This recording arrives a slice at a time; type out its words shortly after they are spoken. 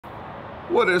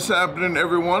What is happening,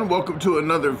 everyone? Welcome to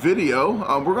another video.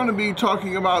 We're going to be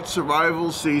talking about Survival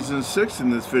Season 6 in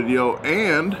this video,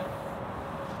 and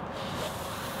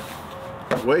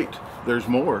wait, there's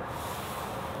more.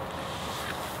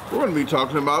 We're going to be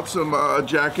talking about some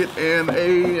jacket and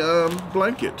a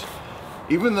blanket.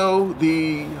 Even though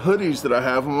the hoodies that I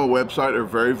have on my website are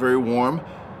very, very warm,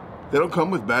 they don't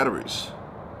come with batteries,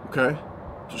 okay?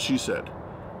 That's what she said.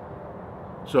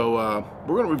 So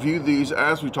we're going to review these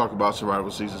as we talk about Survival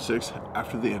Season 6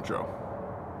 after the intro.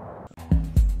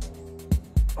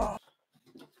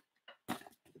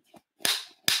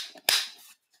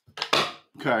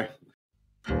 Okay.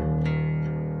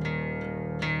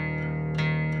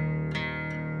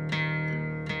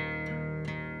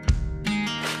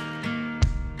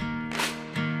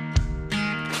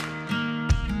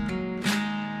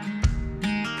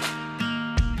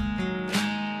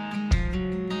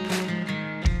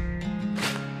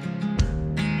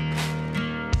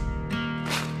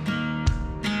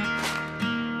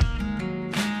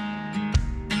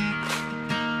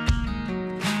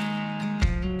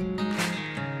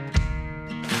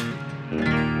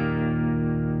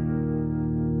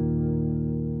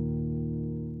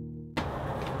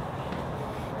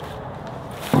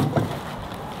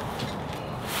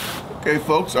 Okay,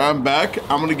 folks, I'm back.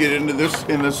 I'm gonna get into this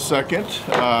in a second.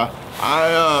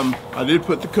 I did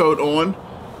put the coat on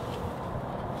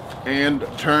and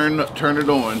turn it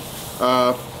on.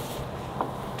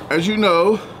 As you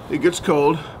know, it gets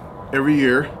cold every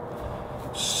year.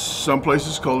 Some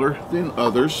places colder than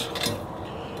others.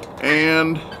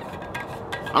 And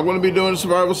I'm gonna be doing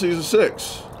Survival Season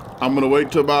 6. I'm gonna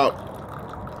wait till about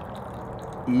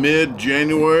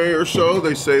mid-January or so.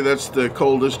 They say that's the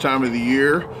coldest time of the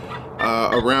year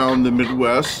around the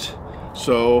Midwest,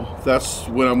 so that's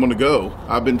when I'm gonna go.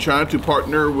 I've been trying to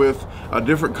partner with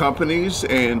different companies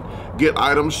and get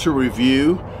items to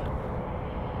review,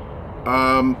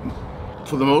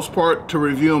 for the most part to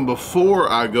review them before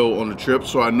I go on the trip,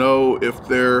 so I know if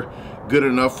they're good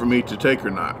enough for me to take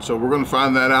or not. So we're going to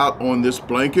find that out on this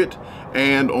blanket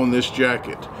and on this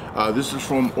jacket. This is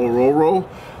from Ororo.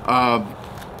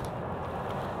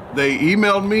 They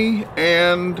emailed me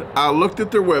and I looked at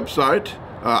their website.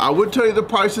 I would tell you the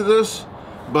price of this,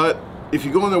 but if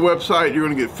you go on their website, you're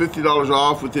going to get $50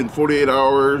 off within 48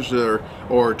 hours or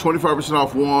 25%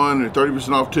 off one or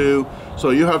 30% off two. So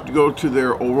you'll have to go to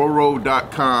their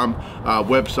Ororo.com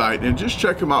website and just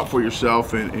check them out for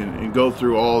yourself and go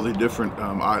through all the different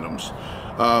items.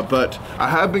 But I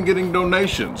have been getting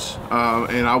donations,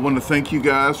 and I want to thank you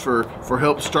guys for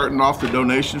help starting off the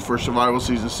donations for Survival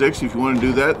Season 6. If you want to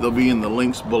do that, they'll be in the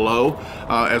links below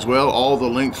as well, all the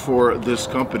links for this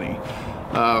company.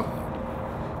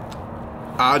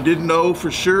 I didn't know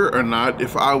for sure or not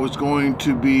if I was going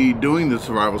to be doing the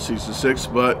Survival Season 6,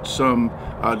 but some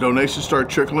donations start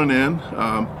trickling in,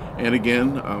 and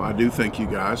again, I do thank you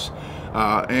guys.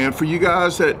 And for you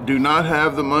guys that do not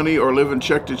have the money or live in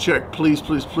check to check, please,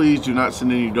 please, please do not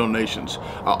send any donations.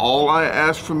 All I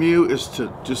ask from you is to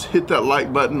just hit that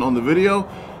like button on the video,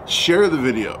 share the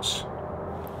videos.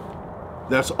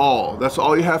 That's all. That's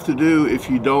all you have to do. If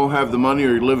you don't have the money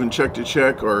or you live in check to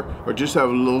check or just have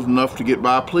a little enough to get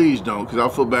by, please don't, because I'll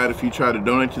feel bad if you try to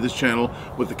donate to this channel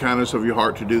with the kindness of your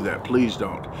heart to do that. Please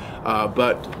don't.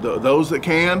 But those that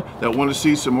can, that want to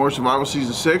see some more Survival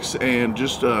Season 6 and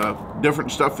just different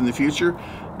stuff in the future,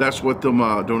 that's what the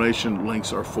donation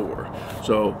links are for.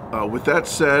 So with that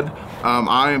said,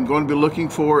 I am going to be looking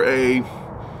for a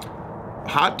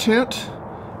hot tent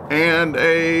and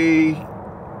a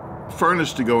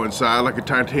furnace to go inside, like a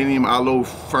titanium alloy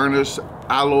furnace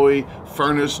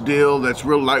deal that's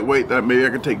real lightweight that maybe I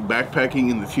can take backpacking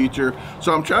in the future.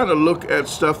 So I'm trying to look at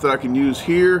stuff that I can use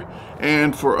here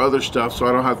and for other stuff, so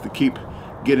I don't have to keep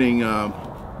getting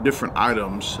different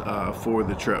items for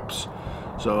the trips.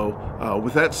 So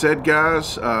with that said,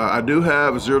 guys, I do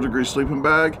have a 0 degree sleeping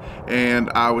bag, and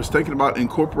I was thinking about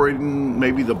incorporating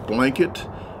maybe the blanket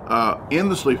in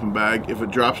the sleeping bag if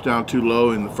it drops down too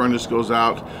low and the furnace goes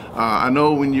out. I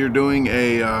know when you're doing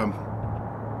a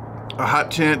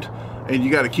hot tent and you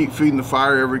got to keep feeding the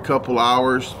fire every couple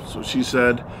hours, so she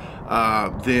said,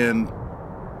 then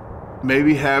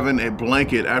maybe having a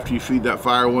blanket after you feed that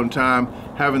fire one time,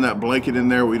 having that blanket in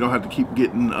there where you don't have to keep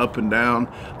getting up and down,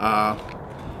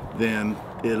 then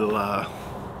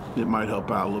it might help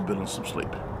out a little bit on some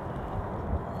sleep.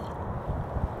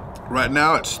 Right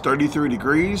now it's 33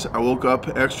 degrees. I woke up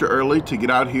extra early to get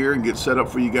out here and get set up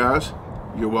for you guys.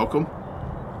 You're welcome.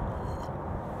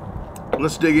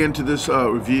 Let's dig into this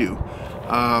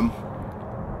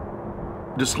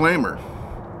review.'Disclaimer: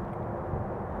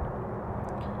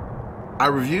 I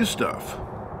review stuff.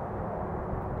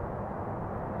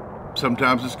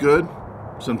 Sometimes it's good,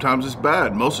 sometimes it's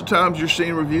bad. Most of the times you're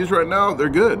seeing reviews right now, they're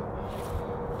good.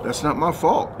 That's not my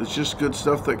fault. It's just good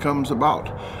stuff that comes about.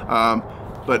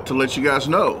 But to let you guys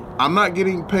know, I'm not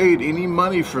getting paid any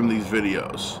money from these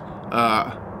videos.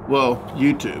 Well,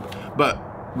 YouTube. But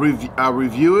I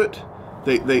review it.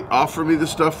 They offer me the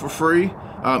stuff for free.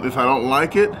 If I don't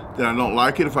like it, then I don't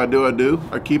like it. If I do, I do.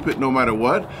 I keep it no matter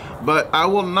what. But I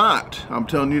will not, I'm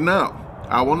telling you now,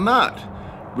 I will not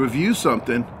review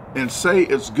something and say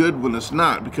it's good when it's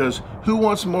not, because who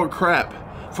wants more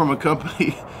crap from a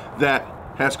company that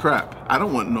has crap? I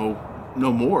don't want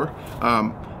no more.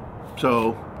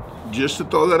 So just to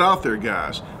throw that out there,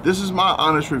 guys, this is my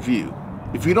honest review.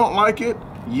 If you don't like it,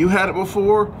 you had it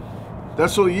before,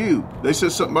 that's on you. They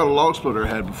said something about a log splitter I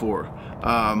had before,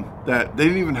 that they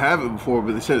didn't even have it before,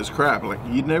 but they said it's crap. Like,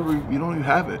 you don't even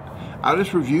have it. I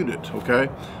just reviewed it, okay?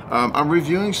 I'm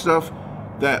reviewing stuff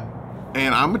that,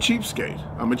 and I'm a cheapskate.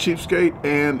 I'm a cheapskate,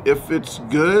 and if it's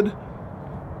good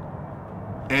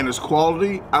and it's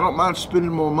quality, I don't mind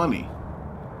spending more money.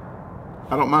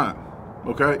 I don't mind,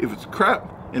 okay? If it's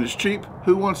crap and it's cheap,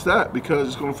 who wants that? Because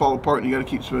it's gonna fall apart and you gotta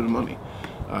keep spending money.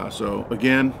 So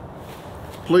again,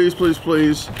 please, please,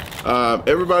 please,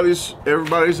 everybody's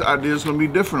idea is gonna be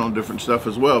different on different stuff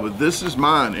as well, but this is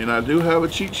mine, and I do have a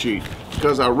cheat sheet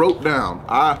because I wrote down,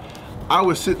 I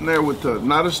was sitting there with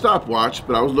not a stopwatch,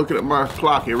 but I was looking at my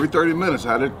clock every 30 minutes.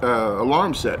 I had an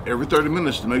alarm set every 30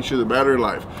 minutes to make sure the battery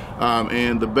life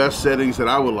and the best settings that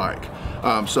I would like.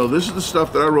 So this is the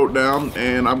stuff that I wrote down,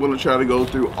 and I'm gonna try to go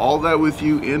through all that with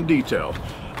you in detail.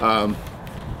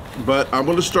 But I'm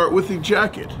gonna start with the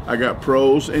jacket. I got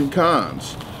pros and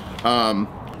cons.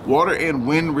 Water and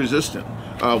wind resistant.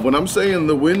 When I'm saying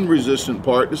the wind resistant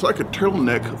part, it's like a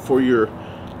turtleneck for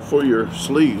your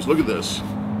sleeves. Look at this.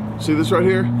 See this right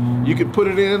here? You can put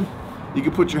it in, you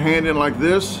can put your hand in like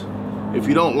this. If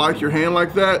you don't like your hand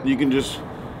like that, you can just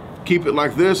keep it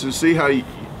like this and see how you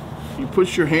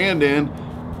push your hand in,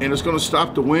 and it's gonna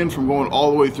stop the wind from going all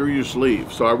the way through your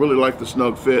sleeve. So I really like the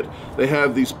snug fit. They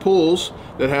have these pulls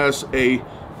that has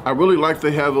I really like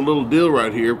they have a little deal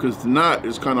right here, because the knot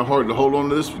is kind of hard to hold on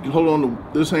to this. You can hold on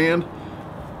to this hand,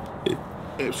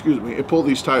 excuse me, and pull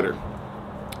these tighter.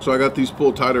 So I got these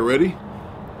pulled tighter ready.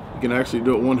 You can actually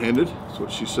do it one-handed, that's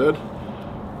what she said.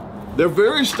 They're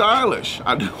very stylish,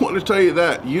 I do want to tell you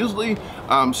that. Usually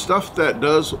stuff that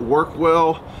does work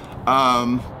well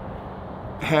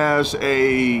has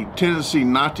a tendency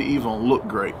not to even look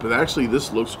great, but actually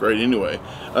this looks great anyway.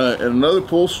 And another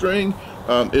pull string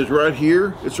is right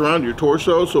here. It's around your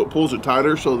torso, so it pulls it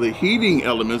tighter, so the heating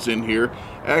elements in here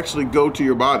actually go to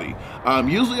your body.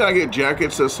 Usually I get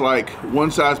jackets that's like one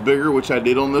size bigger, which I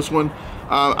did on this one.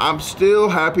 I'm still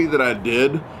happy that I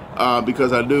did,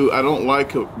 because I don't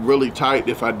like it really tight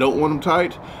if I don't want them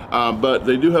tight, but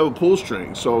they do have a pull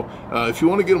string. So if you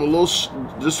want to get them a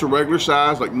little, just a regular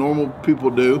size like normal people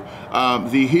do,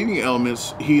 the heating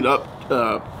elements heat up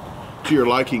to your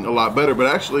liking a lot better, but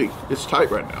actually it's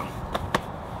tight right now.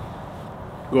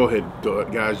 Go ahead,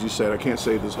 guys, you said, I can't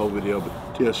say this whole video, but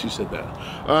yes, she said that.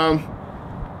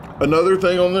 Another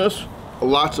thing on this,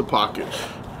 lots of pockets.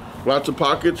 Lots of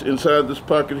pockets. Inside this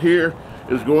pocket here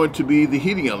is going to be the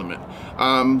heating element.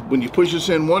 When you push this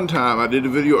in one time, I did a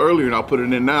video earlier and I'll put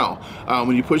it in now.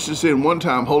 When you push this in one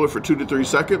time, hold it for 2 to 3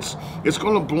 seconds, it's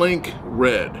going to blink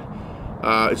red.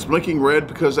 It's blinking red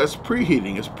because that's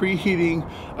preheating. It's preheating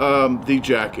the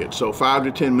jacket. So 5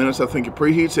 to 10 minutes, I think it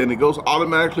preheats, and it goes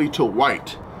automatically to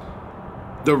white.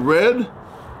 The red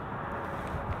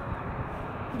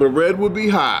would be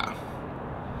high.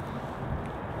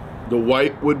 The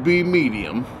white would be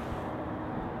medium.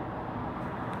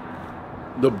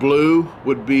 The blue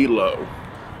would be low.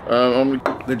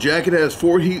 The jacket has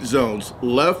 4 heat zones: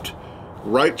 left,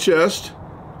 right chest,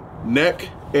 neck,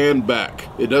 and back.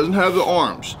 It doesn't have the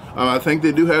arms. I think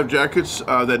they do have jackets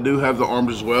that do have the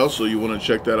arms as well, so you want to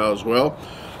check that out as well.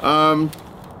 I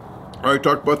already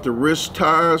talked about the wrist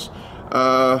ties,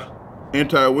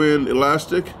 anti-wind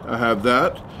elastic. I have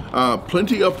that.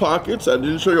 Plenty of pockets. I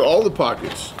didn't show you all the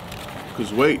pockets,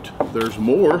 because wait, there's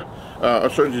more. I'll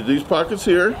show you these pockets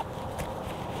here.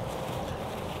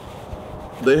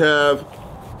 They have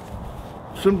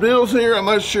some deals here. I'm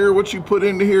not sure what you put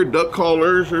into here, duck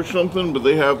collars or something, but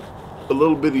they have a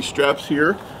little bitty straps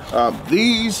here.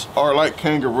 These are like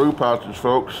kangaroo pouches,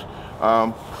 folks.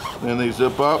 And they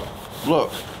zip up.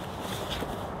 Look,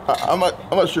 I'm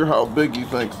not sure how big you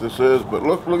think this is, but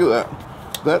look at that.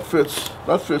 That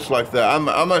fits like that.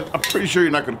 I'm pretty sure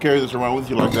you're not going to carry this around with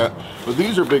you like that. But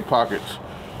these are big pockets.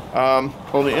 On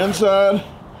the inside,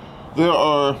 there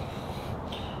are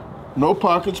no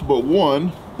pockets but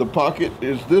one. The pocket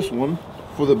is this one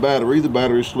for the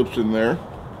battery slips in there.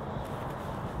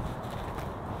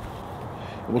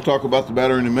 We'll talk about the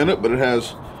battery in a minute, but it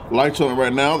has lights on it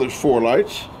right now. There's 4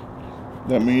 lights.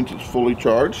 That means it's fully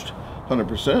charged,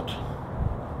 100%.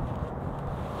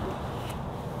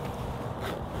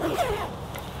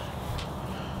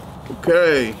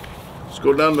 Okay, let's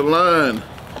go down the line.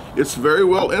 It's very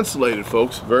well insulated,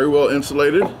 folks, very well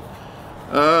insulated.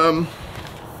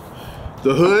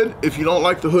 The hood, if you don't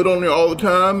like the hood on there all the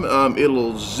time,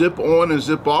 it'll zip on and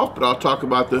zip off, but I'll talk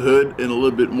about the hood in a little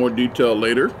bit more detail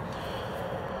later.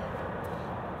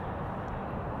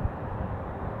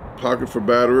 Pocket for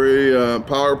battery,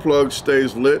 power plug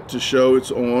stays lit to show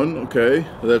it's on. Okay,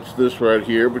 that's this right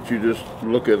here, but you just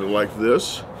look at it like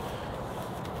this.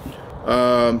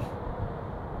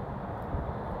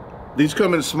 These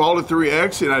come in small to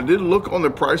 3X, and I did look on the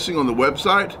pricing on the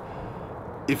website.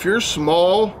 If you're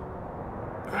small,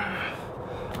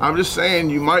 I'm just saying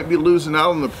you might be losing out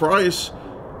on the price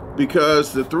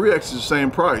because the 3X is the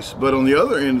same price. But on the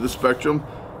other end of the spectrum,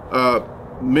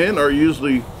 men are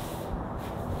usually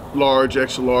large,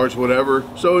 extra large, whatever.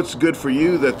 So it's good for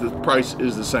you that the price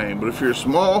is the same. But if you're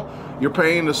small, you're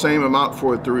paying the same amount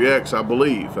for a 3X, I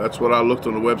believe. That's what I looked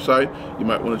on the website. You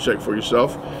might want to check for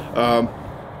yourself.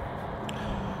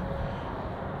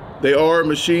 They are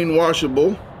machine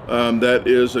washable. That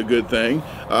is a good thing.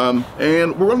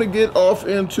 And we're going to get off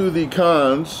into the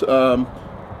cons.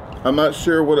 I'm not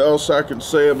sure what else I can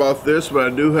say about this,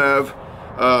 but I do have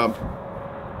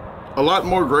a lot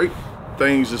more great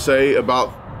things to say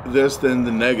about this than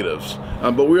the negatives.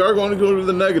 But we are going to go to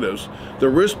the negatives. The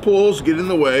wrist pulls get in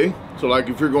the way. So like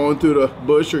if you're going through the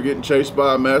bush or getting chased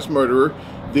by a mass murderer,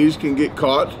 these can get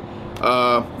caught.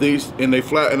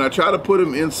 And I try to put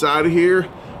them inside of here,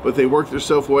 but they work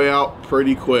themselves way out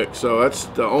pretty quick. So that's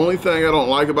the only thing I don't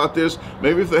like about this.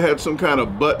 Maybe if they had some kind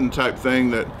of button type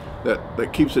thing that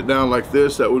keeps it down like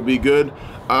this, that would be good.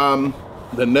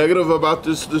 The negative about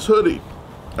this hoodie,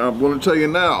 I'm going to tell you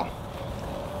now.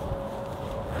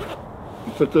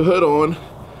 Put the hood on,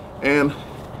 and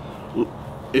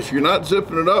if you're not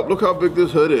zipping it up, look how big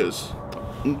this hood is.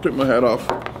 Let me take my hat off.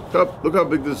 Look how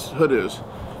big this hood is.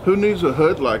 Who needs a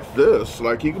hood like this?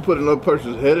 Like, you can put another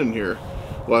person's head in here,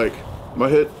 like my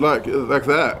head, like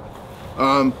that.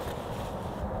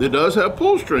 It does have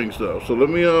pull strings though, so let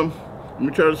me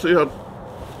try to see how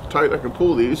tight I can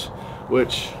pull these,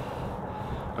 which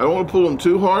I don't want to pull them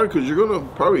too hard because you're going to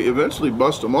probably eventually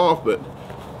bust them off, but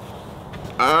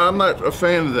I'm not a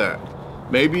fan of that.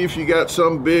 Maybe if you got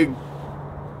some big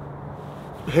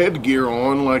headgear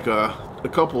on, like a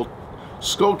couple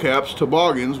skull caps,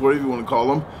 toboggans, whatever you want to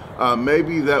call them,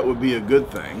 maybe that would be a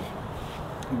good thing.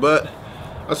 But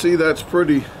I see that's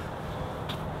pretty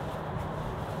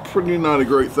not a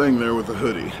great thing there with the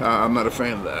hoodie. I'm not a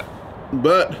fan of that.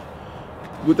 But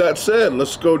with that said,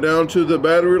 let's go down to the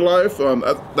battery life.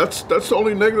 That's the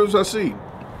only negatives I see.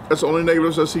 That's the only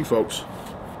negatives I see, folks.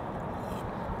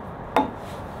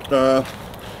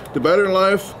 The battery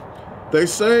life, they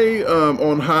say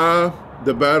on high,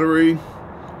 the battery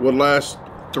would last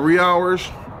 3 hours.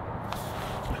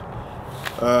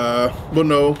 Well,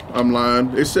 no, I'm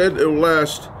lying. It said it will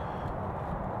last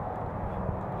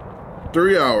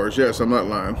 3 hours. Yes, I'm not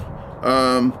lying.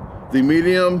 The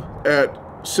medium at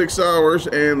 6 hours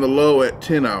and the low at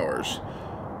 10 hours.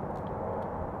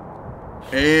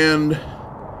 And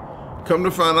come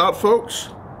to find out, folks,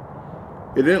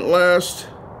 it didn't last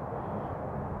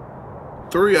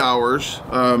 3 hours.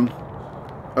 I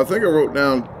think I wrote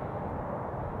down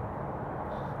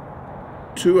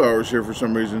 2 hours here for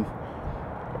some reason.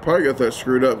 I probably got that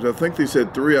screwed up. I think they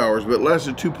said 3 hours, but it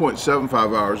lasted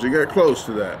 2.75 hours. You got close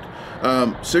to that.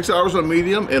 6 hours on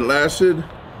medium. It lasted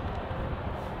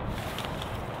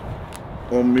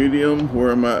on medium.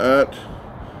 Where am I at?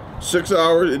 6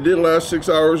 hours. It did last 6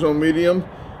 hours on medium.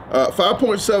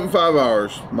 5.75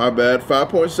 hours. My bad.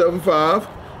 5.75.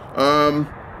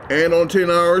 And on 10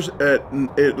 hours,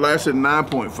 it lasted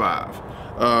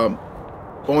 9.5.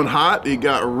 On hot, it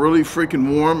got really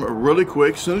freaking warm really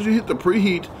quick. As soon as you hit the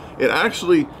preheat, it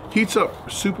actually heats up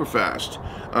super fast,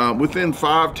 within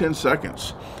 5-10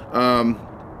 seconds.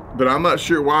 But I'm not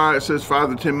sure why it says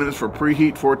 5 to 10 minutes for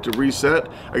preheat for it to reset.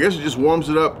 I guess it just warms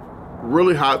it up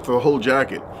really hot for the whole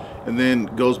jacket and then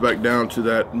goes back down to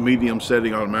that medium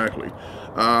setting automatically.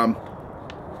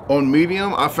 On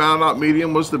medium, I found out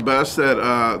medium was the best that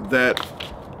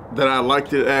I like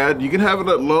to add. You can have it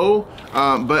at low,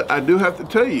 but I do have to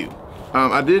tell you,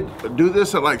 I did do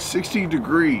this at like 60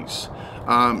 degrees.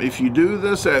 If you do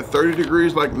this at 30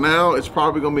 degrees like now, it's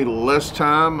probably going to be less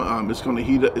time. It's going to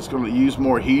heat. It's going to use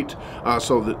more heat,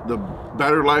 so the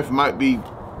battery life might be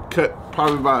cut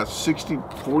probably by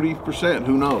 40%,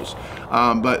 who knows.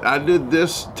 But I did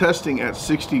this testing at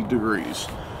 60 degrees.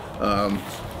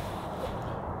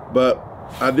 But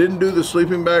I didn't do the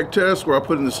sleeping bag test where I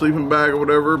put in the sleeping bag or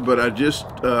whatever, but I just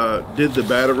did the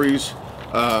batteries,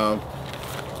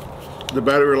 the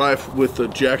battery life with the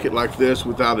jacket like this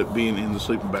without it being in the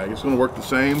sleeping bag. It's going to work the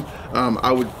same.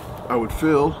 I would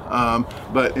feel,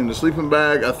 but in the sleeping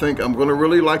bag, I think I'm going to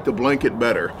really like the blanket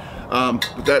better.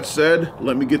 With that said,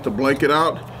 let me get the blanket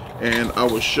out and I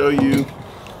will show you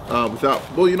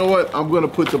well, you know what? I'm going to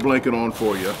put the blanket on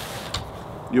for you.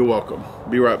 You're welcome.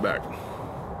 Be right back.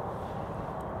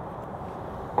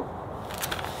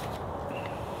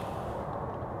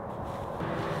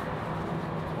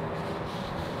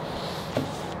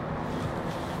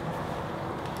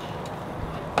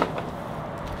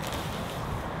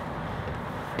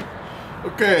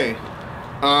 Okay,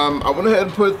 I went ahead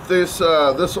and put this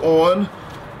this on.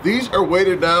 These are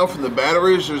weighted down from the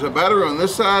batteries. There's a battery on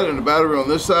this side and a battery on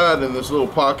this side in this little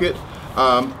pocket.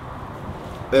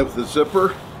 With the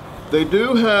zipper. They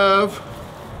do have,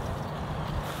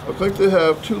 I think they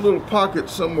have two little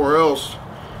pockets somewhere else.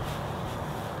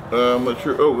 I'm not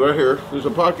sure. Oh, right here. There's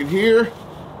a pocket here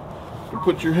to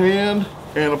put your hand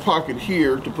and a pocket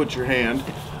here to put your hand.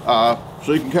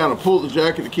 So you can kind of pull the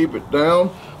jacket to keep it down.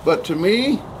 But to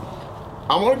me,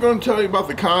 I'm only going to tell you about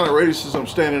the kind of radiuses I'm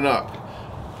standing up.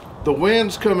 The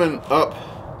wind's coming up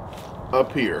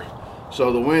here.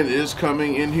 So the wind is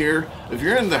coming in here. If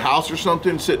you're in the house or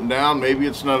something, sitting down, maybe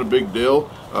it's not a big deal.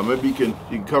 Maybe you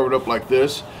can cover it up like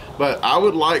this. But I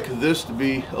would like this to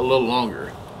be a little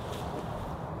longer.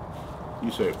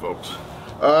 You say it, folks.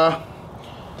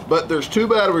 But there's two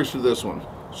batteries for this one.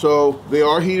 So they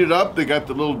are heated up. They got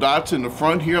the little dots in the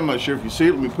front here. I'm not sure if you see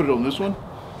it. Let me put it on this one.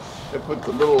 I put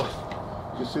the little,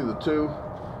 you see the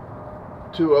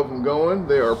two of them going.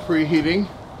 They are preheating.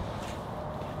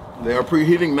 They are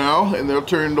preheating now, and they'll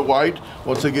turn to white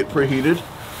once they get preheated.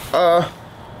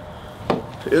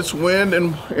 It's wind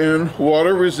and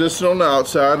water resistant on the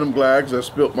outside. I'm glad because I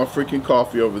spilt my freaking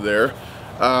coffee over there.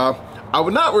 I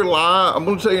would not rely, I'm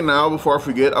going to tell you now before I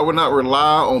forget, I would not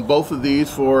rely on both of these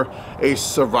for a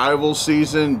survival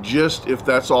season, just if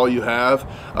that's all you have,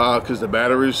 because the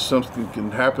batteries, something can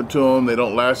happen to them. They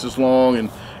don't last as long,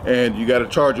 and you got to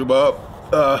charge them up.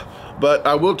 But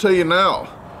I will tell you now,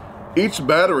 each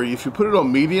battery, if you put it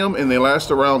on medium and they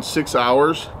last around 6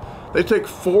 hours, they take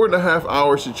 4.5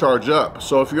 hours to charge up.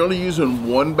 So if you're only using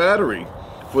one battery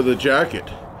for the jacket,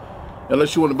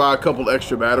 unless you want to buy a couple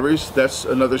extra batteries, that's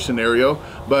another scenario.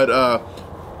 But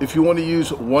if you want to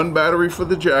use one battery for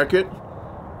the jacket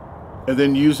and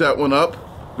then use that one up,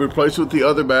 replace it with the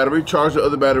other battery, charge the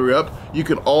other battery up, you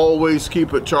can always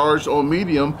keep it charged on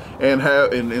medium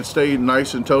and stay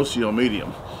nice and toasty on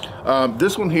medium.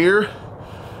 This one here,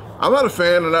 I'm not a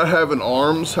fan of not having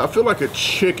arms. I feel like a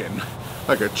chicken,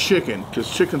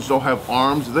 because chickens don't have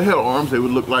arms. If they had arms, they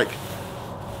would look like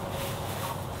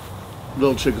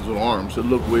little chickens with arms. It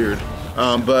look weird.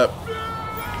 But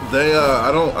they,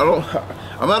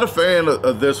 I'm not a fan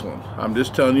of this one. I'm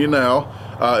just telling you now.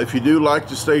 If you do like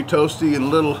to stay toasty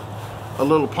and a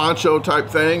little poncho type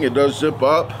thing, it does zip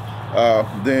up,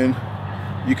 then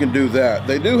you can do that.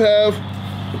 They do have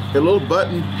a little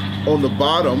button on the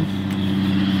bottom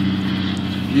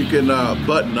you can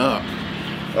button up.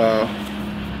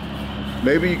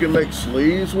 Maybe you can make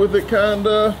sleeves with it,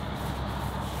 kinda.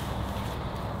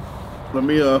 Let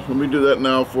me do that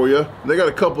now for you. They got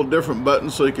a couple different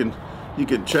buttons, so you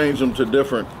can change them to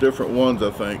different ones,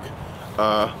 I think,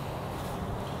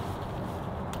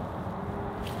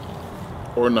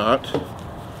 or not.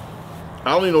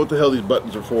 I don't even know what the hell these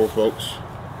buttons are for, folks.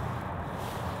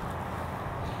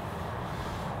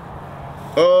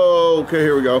 Oh, okay,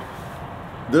 here we go.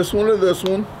 This one or this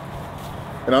one,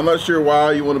 and I'm not sure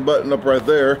why you want to button up right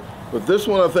there, but this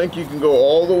one I think you can go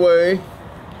all the way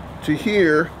to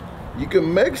here. You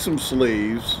can make some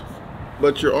sleeves,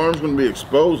 but your arm's going to be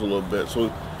exposed a little bit,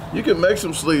 so you can make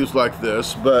some sleeves like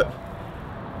this, but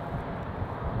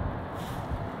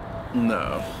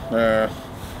no.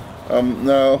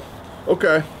 No.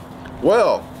 Okay,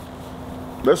 well,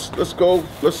 let's go.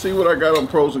 Let's see what I got on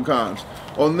pros and cons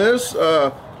on this.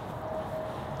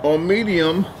 On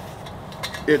medium,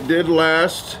 it did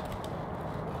last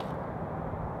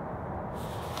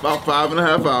about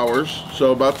 5.5 hours,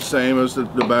 so about the same as the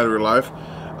battery life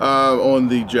on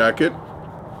the jacket.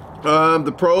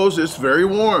 The pros, it's very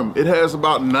warm. It has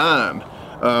about 9,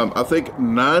 I think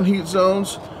 9 heat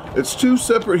zones. It's 2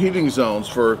 separate heating zones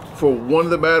for one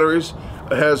of the batteries.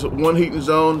 It has one heating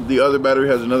zone, the other battery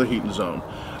has another heating zone.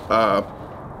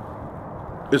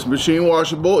 It's machine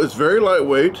washable. It's very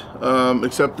lightweight,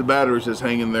 except the batteries that's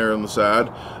hanging there on the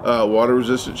side. Water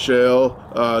resistant shell,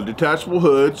 detachable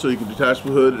hood, so you can detach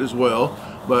the hood as well.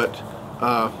 But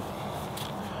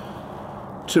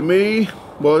to me,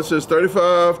 well, it says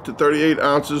 35 to 38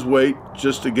 ounces weight,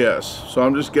 just a guess. So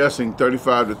I'm just guessing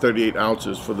 35 to 38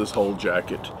 ounces for this whole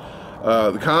jacket.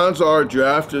 The cons are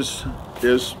draft is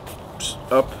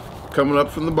coming up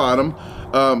from the bottom.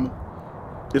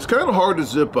 It's kind of hard to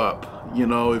zip up. You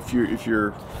know, if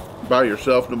you're by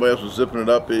yourself, nobody else is zipping it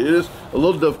up, it is a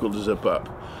little difficult to zip up.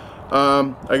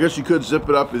 I guess you could zip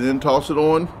it up and then toss it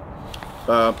on.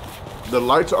 The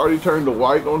lights already turned to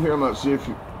white on here. I'm not sure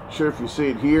if you see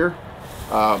it here,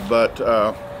 but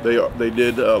they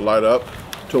did light up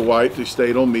to white. They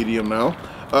stayed on medium now.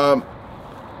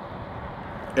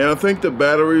 And I think the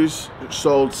batteries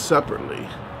sold separately.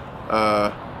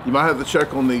 You might have to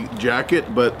check on the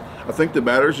jacket, but I think the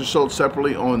batteries are sold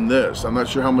separately on this. I'm not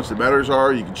sure how much the batteries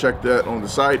are. You can check that on the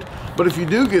site. But if you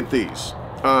do get these,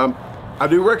 I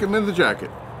do recommend the jacket.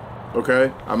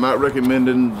 Okay, I'm not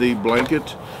recommending the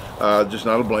blanket. Just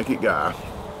not a blanket guy.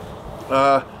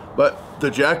 But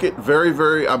the jacket,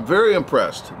 I'm very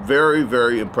impressed. Very,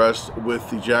 very impressed with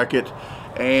the jacket.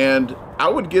 And I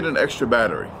would get an extra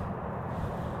battery.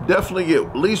 Definitely get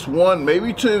at least one,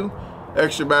 maybe two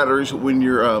extra batteries when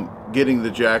you're getting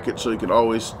the jacket, so you can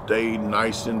always stay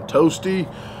nice and toasty.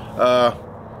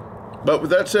 But with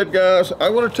that said, guys, I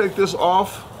want to take this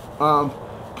off,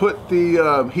 put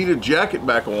the heated jacket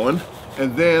back on,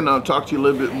 and then I'll talk to you a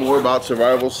little bit more about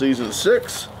Survival Season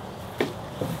 6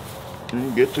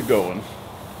 and get to going.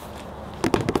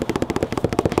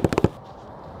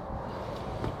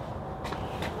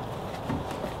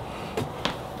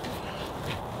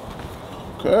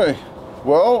 Okay,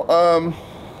 well,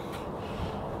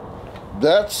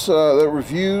 that's the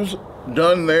reviews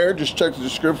done there. Just check the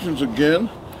descriptions again,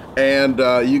 and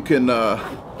you can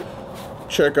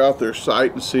check out their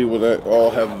site and see what they all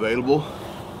have available.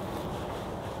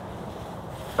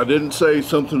 I didn't say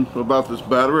something about this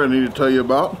battery I need to tell you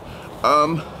about.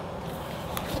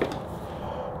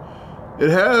 It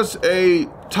has a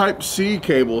Type-C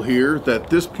cable here that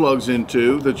this plugs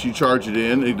into, that you charge it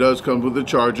in. It does come with a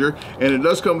charger, and it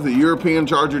does come with a European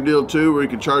charger deal too, where you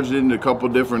can charge it into a couple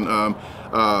different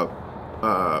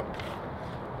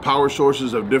power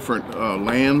sources of different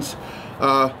lands.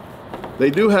 They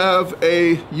do have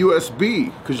a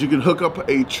USB, because you can hook up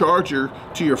a charger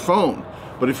to your phone.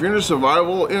 But if you're in a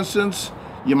survival instance,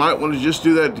 you might want to just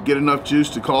do that to get enough juice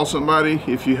to call somebody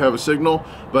if you have a signal.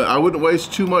 But I wouldn't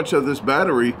waste too much of this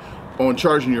battery on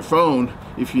charging your phone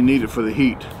if you need it for the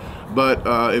heat. But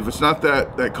if it's not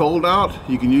that cold out,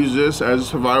 you can use this as a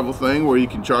survival thing where you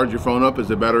can charge your phone up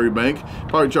as a battery bank.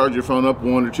 Probably charge your phone up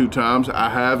 1 or 2 times. I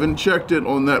haven't checked it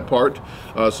on that part,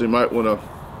 so you might want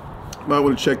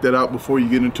to check that out before you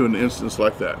get into an instance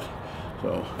like that.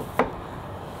 So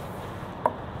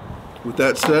with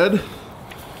that said,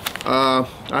 I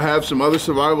have some other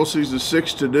Survival Season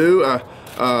 6 to do,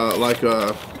 like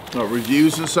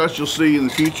reviews and such you'll see in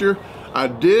the future. I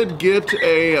did get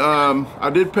a, I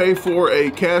did pay for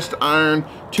a cast iron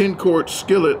 10-quart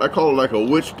skillet. I call it like a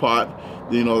witch pot,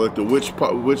 you know, like the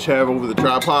witch have over the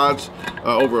tripods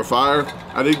over a fire.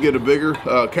 I did get a bigger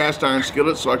cast iron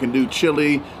skillet so I can do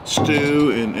chili,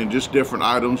 stew, and just different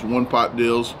items, one pot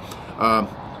deals.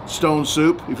 Stone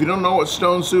soup. If you don't know what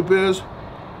stone soup is,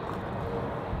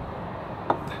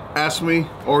 ask me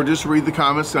or just read the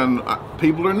comments. And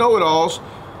people are know-it-alls.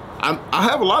 I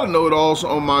have a lot of know-it-alls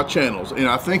on my channels, and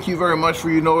I thank you very much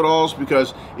for your know-it-alls,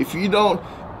 because if you don't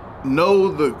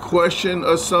know the question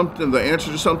of something, the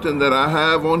answer to something that I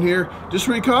have on here, just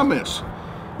read comments.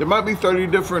 There might be 30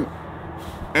 different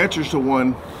answers to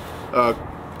one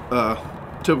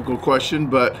typical question,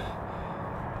 but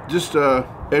just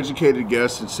educated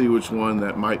guess and see which one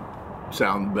that might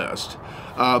sound best.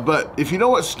 But if you know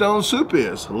what stone soup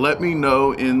is, let me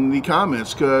know in the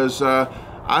comments, because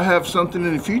I have something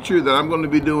in the future that I'm going to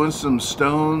be doing some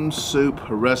stone soup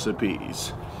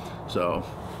recipes. So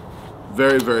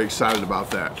very, very excited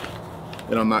about that,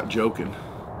 and I'm not joking.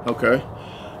 Okay,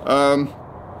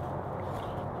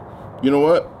 you know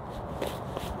what,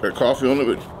 got coffee on it,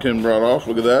 but Tim brought off.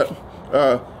 Look at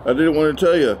that. I did want to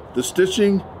tell you, the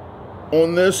stitching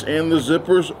on this and the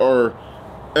zippers are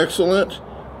excellent.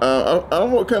 I don't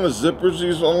know what kind of zippers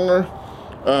these are,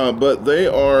 but they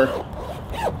are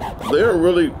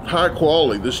really high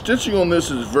quality. The stitching on this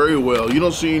is very well. You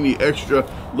don't see any extra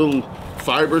little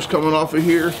fibers coming off of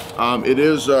here. It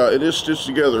is stitched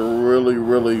together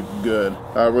really good.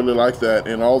 I really like that.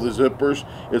 And all the zippers,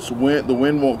 the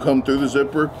wind won't come through the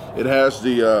zipper. It has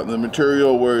the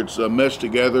material where it's meshed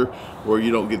together, where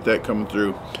you don't get that coming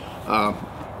through.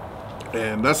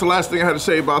 And that's the last thing I had to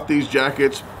say about these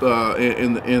jackets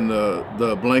in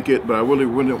the blanket. But I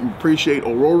really appreciate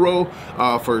Ororo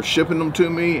for shipping them to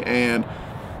me. And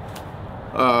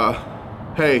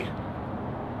hey,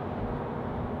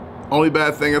 only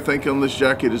bad thing I think on this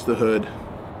jacket is the hood.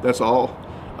 That's all.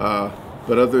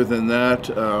 But other than that,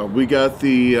 we got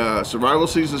the Survival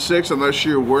Season 6. I'm not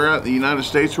sure where at the United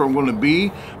States where I'm going to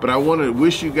be, but I want to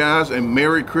wish you guys a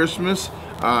Merry Christmas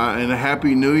and a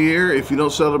Happy New Year. If you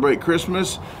don't celebrate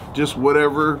Christmas, just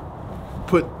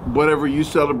put whatever you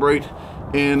celebrate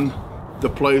in the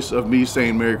place of me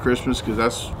saying Merry Christmas, because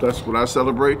that's what I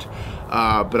celebrate.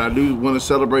 But I do want to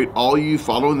celebrate all you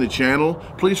following the channel.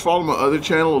 Please follow my other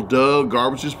channel,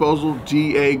 DaGarbageDisposal,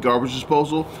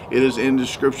 DaGarbageDisposal. It is in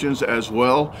descriptions as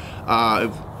well.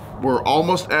 We're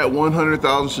almost at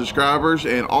 100,000 subscribers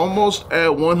and almost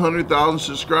at 100,000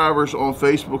 subscribers on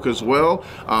Facebook as well.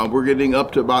 We're getting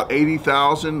up to about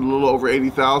 80,000, a little over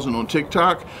 80,000 on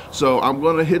TikTok. So I'm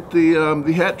going to hit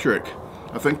the hat trick.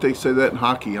 I think they say that in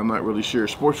hockey. I'm not really sure.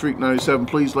 Sports Freak 97,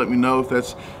 please let me know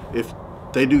if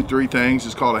they do 3 things.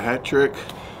 It's called a hat trick.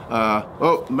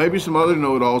 Well, maybe some other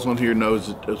know-it-alls on here knows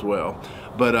it as well.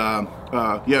 But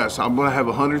yes, I'm going to have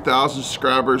 100,000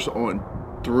 subscribers on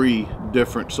 3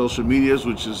 different social medias,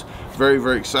 which is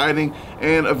very exciting.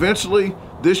 And eventually,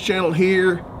 this channel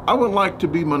here, I would like to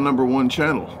be my #1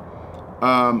 channel.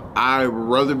 I would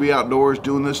rather be outdoors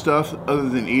doing this stuff other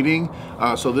than eating.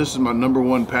 So this is my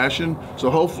 #1 passion. So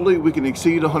hopefully we can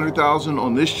exceed 100,000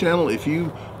 on this channel. If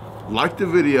you like the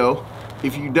video,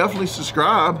 if you definitely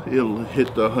subscribe, it'll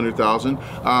hit the 100,000.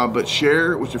 But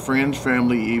share it with your friends,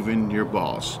 family, even your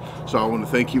boss. So I want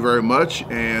to thank you very much.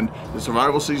 And the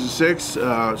Survival Season 6,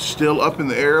 still up in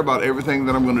the air about everything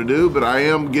that I'm going to do, but I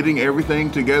am getting everything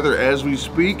together as we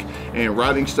speak and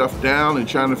writing stuff down and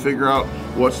trying to figure out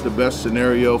what's the best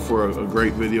scenario for a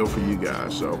great video for you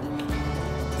guys. So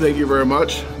thank you very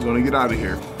much. I'm going to get out of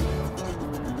here.